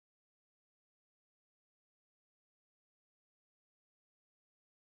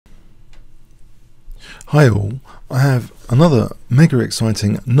Hi all, I have another mega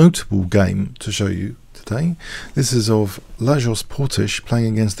exciting notable game to show you today. This is of Lajos Portisch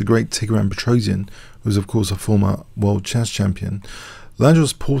playing against the great Tigran Petrosian, who is of course a former world chess champion.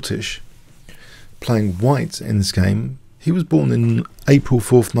 Lajos Portisch playing white in this game. He was born in April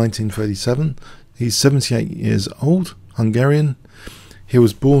 4th, 1937. He's 78 years old, Hungarian. He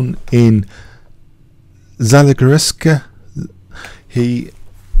was born in Zalaegerszeg.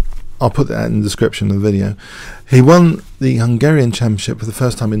 I'll put that in the description of the video. He won the Hungarian Championship for the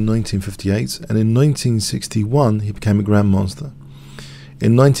first time in 1958, and in 1961 he became a grandmaster.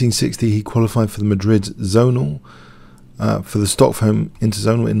 In 1960 he qualified for the Madrid Zonal, for the Stockholm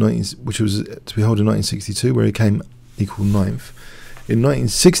Interzonal, which was to be held in 1962, where he came equal 9th. In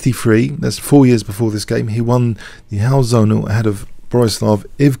 1963, that's 4 years before this game, he won the Halle Zonal ahead of Borislav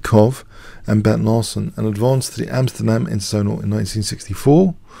Ivkov and Larsen, and advanced to the Amsterdam Interzonal in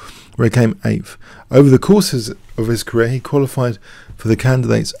 1964. Where he came 8th. Over the course of his career, he qualified for the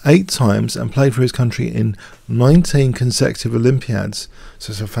candidates 8 times and played for his country in 19 consecutive Olympiads.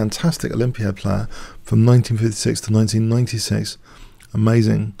 So it's a fantastic Olympiad player from 1956 to 1996.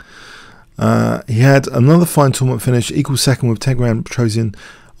 Amazing. He had another fine tournament finish, equal second with Tigran Petrosian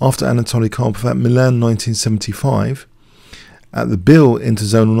after Anatoly Karpov at Milan 1975. At the Bill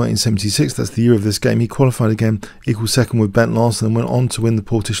Interzonal 1976, that's the year of this game, he qualified again, equal second with Larsen, and went on to win the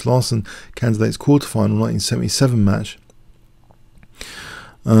Portisch-Larsen candidates quarterfinal 1977 match.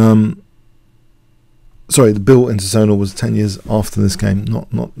 Sorry, the Bill Interzonal was 10 years after this game, not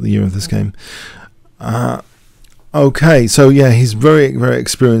the year of this game. Okay, so yeah, he's very, very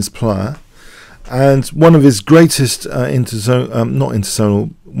experienced player, and one of his greatest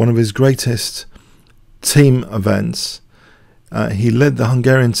one of his greatest team events. He led the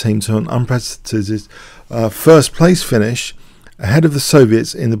Hungarian team to an unprecedented first place finish ahead of the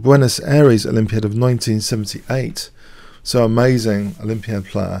Soviets in the Buenos Aires Olympiad of 1978. So amazing Olympiad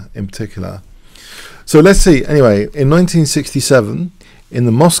player in particular. So let's see. Anyway, in 1967, in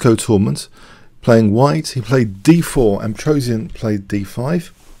the Moscow tournament, playing white, he played d4 and Petrosian played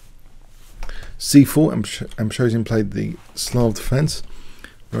d5. c4 and Petrosian played the Slav defense.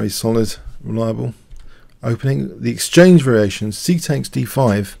 Very solid, reliable. Opening the exchange variation, c takes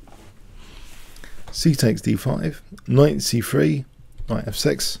d5, c takes d5, knight c3, knight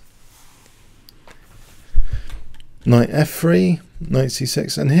f6, knight f3, knight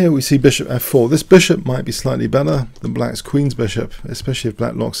c6, and here we see bishop f4. This bishop might be slightly better than black's queen's bishop, especially if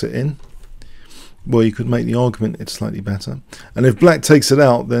black locks it in. Well, you could make the argument it's slightly better. And if black takes it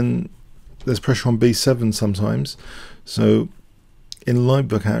out, then there's pressure on b7 sometimes. So in live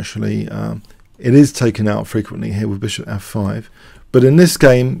book, actually, it is taken out frequently here with bishop f5, but in this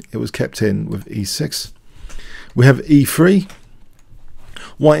game it was kept in with e6. We have e3.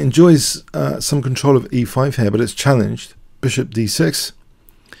 White enjoys some control of e5 here, but it's challenged. Bishop d6,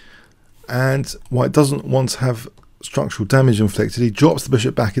 and white doesn't want to have structural damage inflicted. He drops the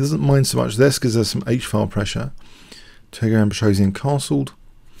bishop back. He doesn't mind so much this because there's some h-file pressure. Tigran Petrosian castled.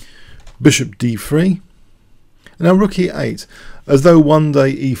 Bishop d3. And now rook e8, as though one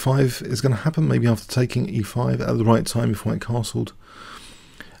day e5 is going to happen, maybe after taking e5 at the right time if white castled.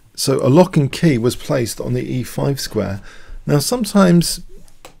 So a lock and key was placed on the e5 square. Now sometimes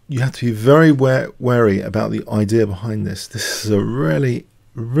you have to be very wary about the idea behind this. This is a really,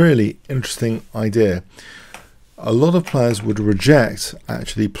 really interesting idea. A lot of players would reject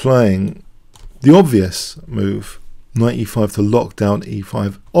actually playing the obvious move, knight e5, to lock down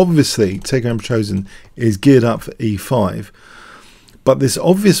e5. Obviously, Tigran Petrosian is geared up for e5, but this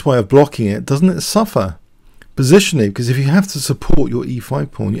obvious way of blocking it, doesn't it suffer positionally? Because if you have to support your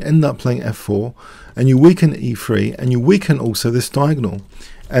e5 pawn, you end up playing f4, and you weaken e3, and you weaken also this diagonal.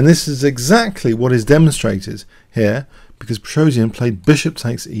 And this is exactly what is demonstrated here, because Petrosian played bishop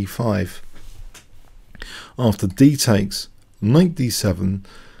takes e5. After d takes, knight d7,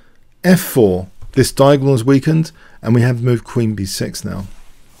 f4, this diagonal is weakened, and we have moved queen b6 now.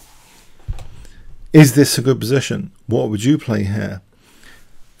 Is this a good position? What would you play here?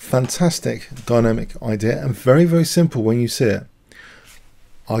 Fantastic dynamic idea, and very, very simple when you see it.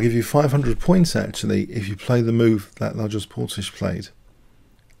 I'll give you 500 points actually if you play the move that Lajos Portisch played,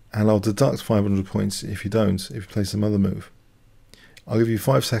 and I'll deduct 500 points if you don't, if you play some other move. I'll give you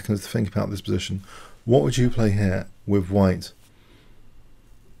 5 seconds to think about this position. What would you play here with white?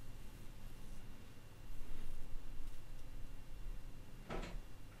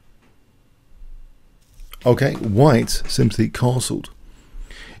 Okay, white simply castled.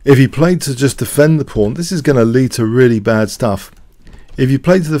 If he played to just defend the pawn, this is going to lead to really bad stuff. If you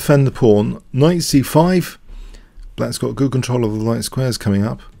played to defend the pawn, knight c5, black's got good control of the light squares coming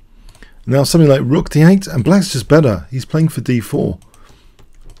up. Now something like rook d8, and black's just better. He's playing for d4.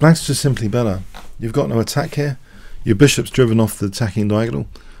 Black's just simply better. You've got no attack here. Your bishop's driven off the attacking diagonal.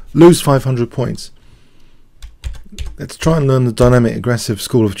 Lose 500 points. Let's try and learn the dynamic aggressive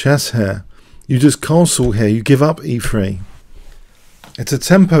school of chess here. You just castle here. You give up e3. It's a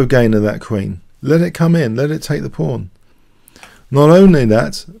tempo gainer, that queen. Let it come in. Let it take the pawn. Not only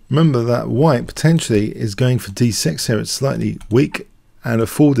that, remember that white potentially is going for d6 here. It's slightly weak and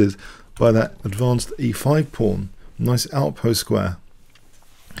afforded by that advanced e5 pawn. Nice outpost square.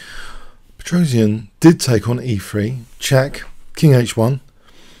 Petrosian did take on e3, check, king h1,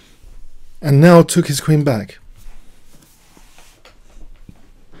 and now took his queen back.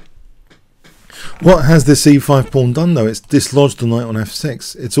 What has this e5 pawn done though? It's dislodged the knight on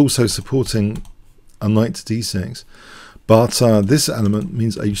f6. It's also supporting a knight to d6. But this element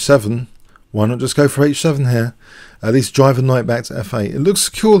means h7. Why not just go for h7 here? At least drive a knight back to f8. It looks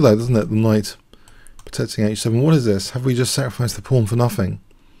secure though, doesn't it? The knight protecting h7. What is this? Have we just sacrificed the pawn for nothing?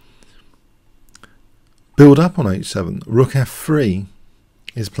 Build up on h7. Rook f3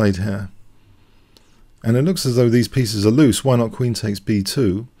 is played here. And it looks as though these pieces are loose. Why not queen takes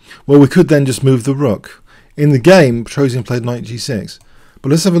b2? Well, we could then just move the rook. In the game, Petrosian played knight g6. But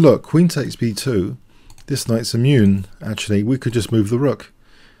let's have a look. Queen takes b2. This knight's immune, actually. We could just move the rook.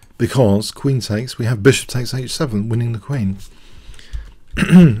 Because queen takes, we have bishop takes h7, winning the queen.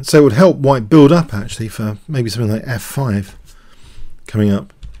 So it would help white build up, actually, for maybe something like f5 coming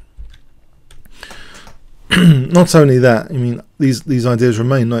up. Not only that, I mean, these ideas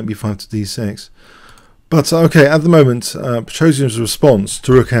remain, knight b5 to d6. But, okay, at the moment, Petrosian's response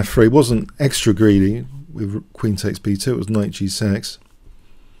to rook f3 wasn't extra greedy with queen takes b2, it was knight g6.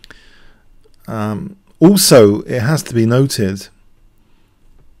 Also, it has to be noted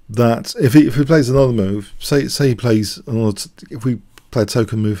that if he plays another move, say he plays another, if we play a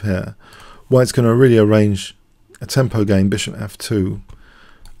token move here, white's going to really arrange a tempo game, bishop f2,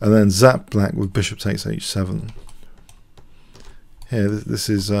 and then zap black with bishop takes h7. Here, this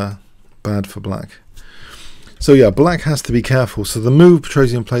is bad for black. So yeah, black has to be careful. So the move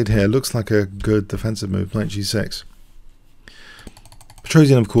Petrosian played here looks like a good defensive move, knight g6.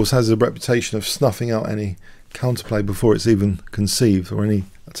 Petrosian, of course, has a reputation of snuffing out any counterplay before it's even conceived, or any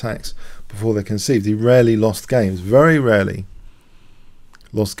attacks before they're conceived. He rarely lost games, very rarely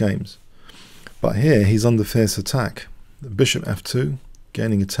lost games. But here he's under fierce attack. Bishop f2,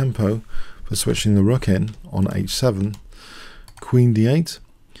 gaining a tempo for switching the rook in on h7. Queen d8.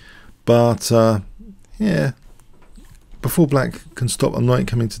 But yeah, before black can stop a knight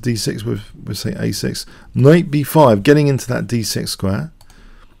coming to d6 with say a6, knight b5, getting into that d6 square.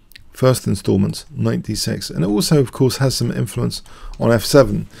 First installment, knight d6, and it also, of course, has some influence on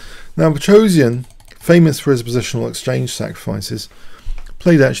f7. Now, Petrosian, famous for his positional exchange sacrifices,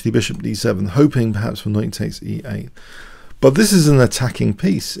 played actually bishop d7, hoping perhaps for knight takes e8. But this is an attacking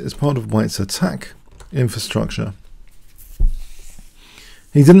piece. It's part of white's attack infrastructure.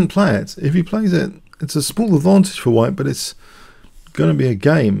 He didn't play it. If he plays it, it's a small advantage for white, but it's going to be a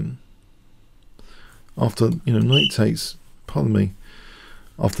game. After, knight takes, pardon me,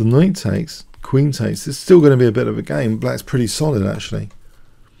 after knight takes, queen takes, it's still going to be a bit of a game. Black's pretty solid, actually.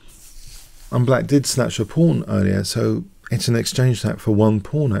 And black did snatch a pawn earlier, so it's an exchange attack for one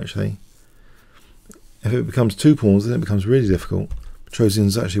pawn, actually. If it becomes two pawns, then it becomes really difficult.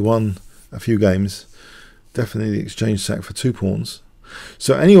 Petrosian's actually won a few games. Definitely the exchange attack for two pawns.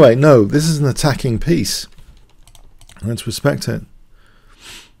 So anyway, no, this is an attacking piece. Let's respect it.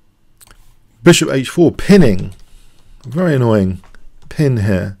 Bishop h4, pinning. Very annoying pin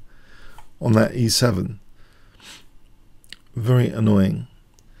here on that e7. Very annoying.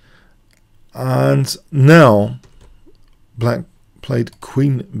 And now black played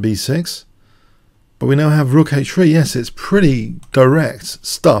queen b6. But we now have rook h3. Yes, it's pretty direct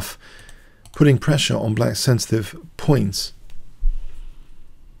stuff, putting pressure on black's sensitive points.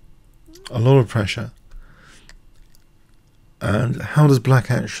 A lot of pressure. And how does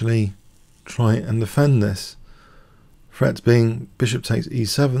black actually try and defend this? Threats being bishop takes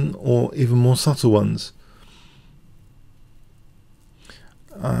e7, or even more subtle ones.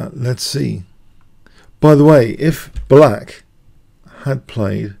 Let's see. By the way, if black had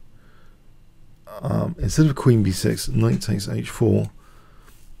played instead of queen b6, knight takes h4,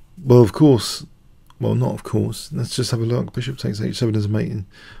 well, of course, well, not of course, let's just have a look. Bishop takes h7 is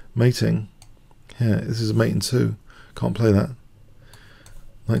mating. Here, this is a mate in 2. Can't play that.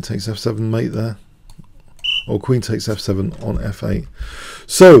 Knight takes f7, mate there. Or queen takes f7 on f8.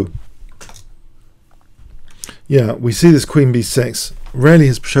 So, yeah, we see this queen b6. Rarely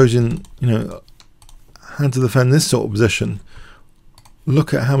has Petrosian, had to defend this sort of position.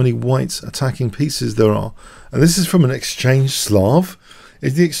 look at how many white attacking pieces there are. And this is from an exchange Slav.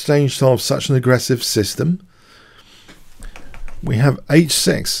 Is the exchange Slav such an aggressive system? We have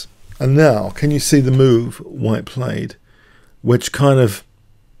h6. And now, can you see the move white played, which kind of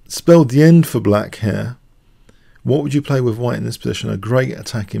spelled the end for black here? What would you play with white in this position? A great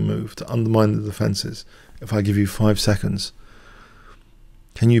attacking move to undermine the defences. If I give you 5 seconds,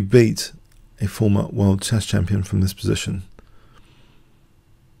 can you beat a former world chess champion from this position?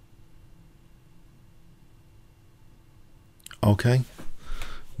 Okay.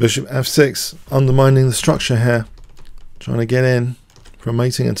 Bishop f6, undermining the structure here. Trying to get in for a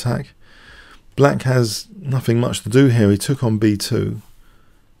mating attack. Black has nothing much to do here. He took on b2,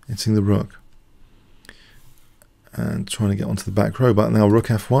 hitting the rook. And trying to get onto the back row, but now rook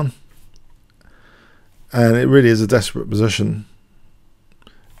f1. And it really is a desperate position.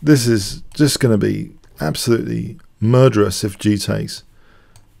 This is just going to be absolutely murderous if g takes,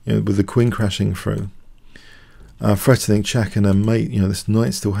 you know, with the queen crashing through. Threatening check and a mate, you know, this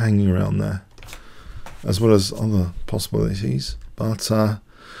knight still hanging around there, as well as other possibilities. But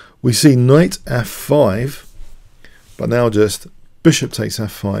we see knight f5, but now just bishop takes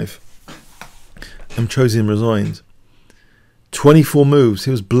f5. And Petrosian resigned. 24 moves.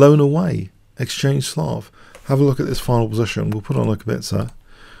 He was blown away. Exchange Slav. Have a look at this final position. We'll put on like a bit, sir.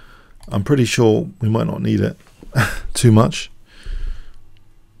 I'm pretty sure we might not need it too much.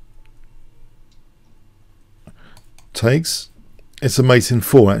 Takes. It's a mate in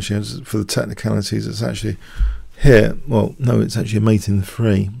 4 actually. For the technicalities, it's actually here. Well, no, it's actually a mate in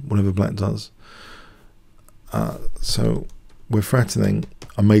 3. Whatever black does. So we're threatening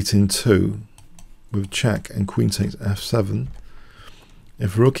a mate in 2. With check and queen takes f7,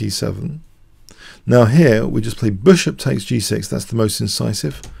 if rook e7. Now here we just play bishop takes g6. That's the most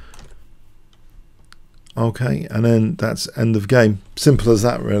incisive. Okay, and then that's end of game. Simple as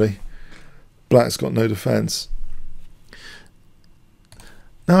that, really. Black's got no defense.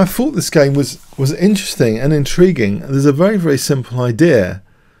 Now I thought this game was interesting and intriguing. There's a very, very simple idea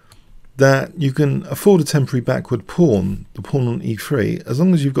that you can afford a temporary backward pawn, the pawn on e3, as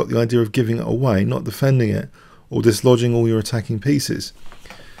long as you've got the idea of giving it away, not defending it or dislodging all your attacking pieces.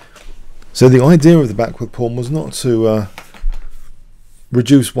 So the idea of the backward pawn was not to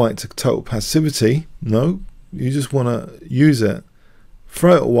reduce white to total passivity. No, you just want to use it,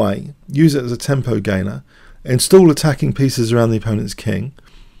 throw it away, use it as a tempo gainer, install attacking pieces around the opponent's king.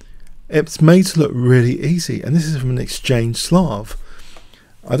 It's made to look really easy, and this is from an exchange Slav.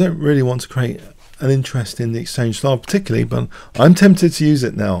 I don't really want to create an interest in the exchange Slav particularly, but I'm tempted to use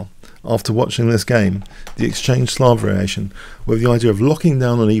it now after watching this game, the exchange Slav variation, with the idea of locking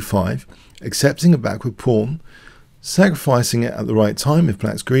down on e5, accepting a backward pawn, sacrificing it at the right time if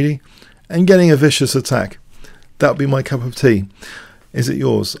black's greedy, and getting a vicious attack. That would be my cup of tea. Is it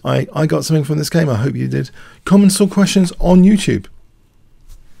yours? I got something from this game. I hope you did. Comments or questions on YouTube.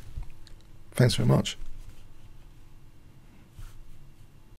 Thanks very much.